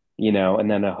between,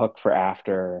 and then a hook for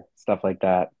after stuff like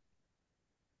that.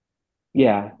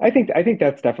 Yeah, I think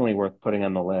that's definitely worth putting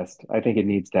on the list. I think it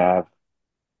needs to have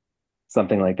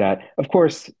something like that. Of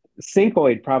course,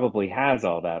 Syncoid probably has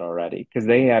all that already because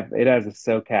it has a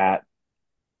SOCAT,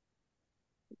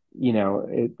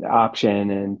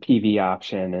 option and PV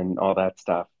option and all that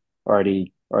stuff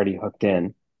already hooked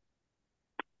in.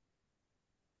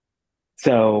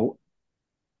 So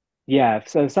yeah,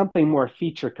 so something more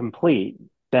feature complete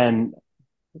than,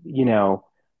 you know,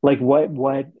 like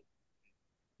what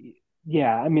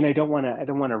yeah, I mean I don't want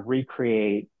to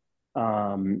recreate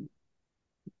um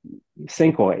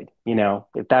Syncoid,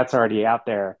 if that's already out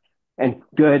there and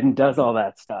good and does all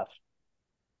that stuff.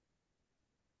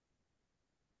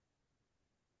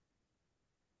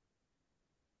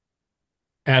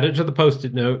 Add it to the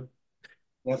post-it note.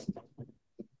 Yep.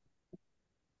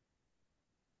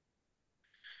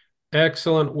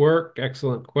 Excellent work.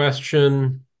 Excellent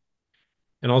question.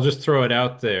 And I'll just throw it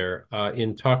out there.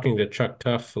 In talking to Chuck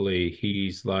Tuffley,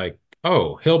 he's like,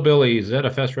 oh, Hillbilly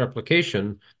ZFS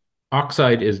replication,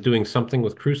 Oxide is doing something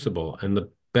with Crucible. And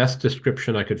the best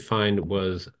description I could find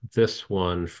was this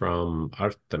one from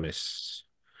Artemis.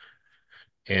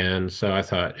 And so I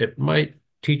thought it might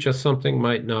teach us something,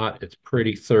 might not. It's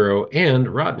pretty thorough. And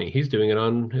Rodney, he's doing it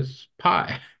on his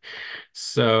Pi.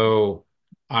 So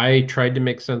I tried to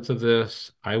make sense of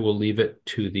this. I will leave it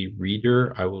to the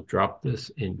reader. I will drop this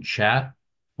in chat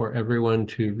for everyone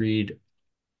to read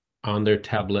on their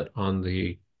tablet on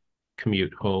the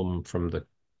commute home from the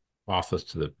office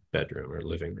to the bedroom or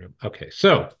living room. Okay,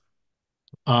 so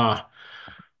I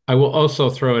will also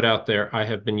throw it out there. I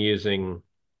have been using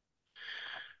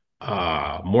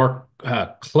more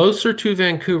closer to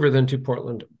Vancouver than to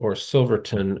Portland or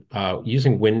Silverton,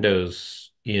 using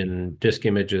Windows in disk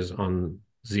images on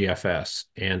ZFS.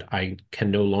 And I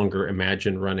can no longer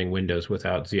imagine running Windows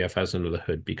without ZFS under the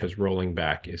hood because rolling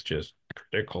back is just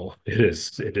critical. It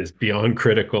is beyond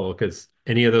critical because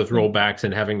any of those rollbacks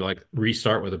and having to like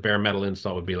restart with a bare metal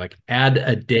install would be like add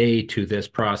a day to this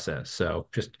process. So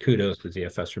just kudos to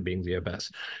ZFS for being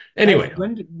ZFS. Anyway,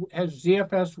 Has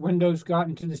ZFS Windows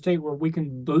gotten to the state where we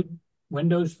can boot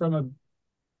Windows from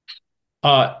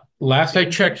a last I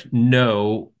checked,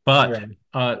 no, but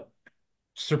Yeah.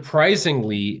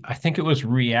 surprisingly, I think it was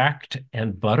React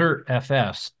and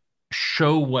ButterFS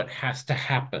show what has to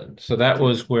happen. So that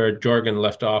was where Jorgen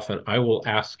left off, and I will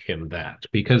ask him that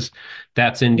because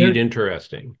that's indeed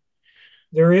interesting.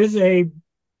 There is a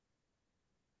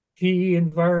PE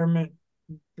environment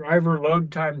driver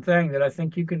load time thing that I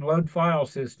think you can load file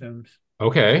systems.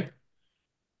 Okay.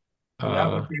 And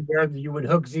that would be where you would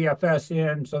hook ZFS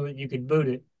in so that you could boot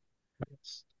it.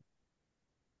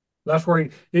 That's where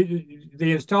the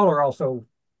installer also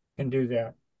can do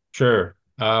that. Sure.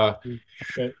 But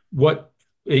What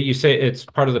you say it's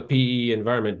part of the PE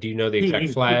environment. Do you know the exact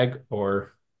PE, flag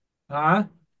or huh?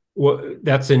 what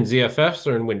that's in ZFS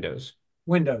or in Windows?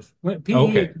 Windows. PE is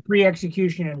Okay. the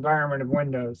pre-execution environment of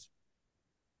Windows.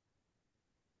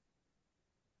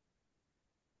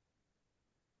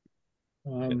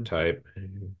 Type.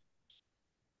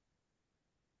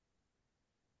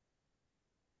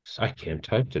 I can't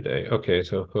type today. Okay,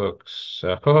 so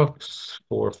hooks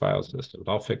for file systems.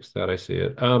 I'll fix that. I see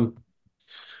it.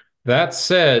 That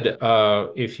said,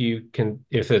 if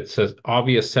it's an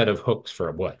obvious set of hooks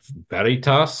for what,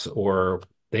 Veritas, or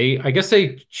I guess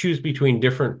they choose between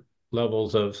different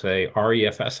levels of, say,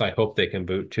 REFS, I hope they can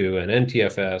boot to, and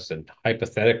NTFS, and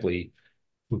hypothetically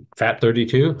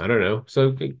FAT32. I don't know.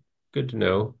 So good to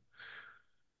know.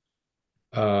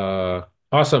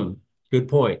 Awesome. Good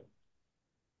point.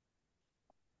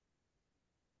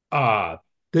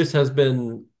 This has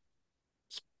been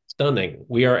stunning.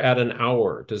 We are at an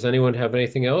hour. Does anyone have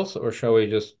anything else, or shall we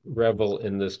just revel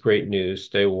in this great news,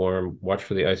 stay warm, watch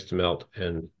for the ice to melt,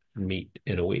 and meet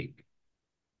in a week?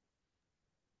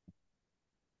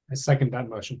 I second that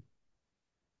motion.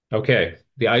 Okay.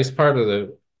 The ice part of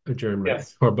the adjournment?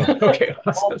 Yes. Or both? Okay.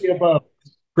 All the above.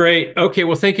 Great. Okay.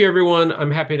 Well, thank you, everyone. I'm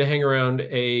happy to hang around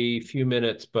a few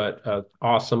minutes, but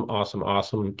awesome, awesome,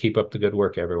 awesome. Keep up the good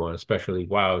work, everyone, especially,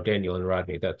 wow, Daniel and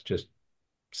Rodney. That's just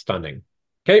stunning.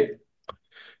 Okay.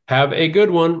 Have a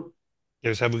good one.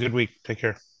 Guys, have a good week. Take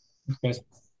care. Thanks,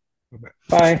 guys.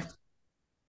 Bye.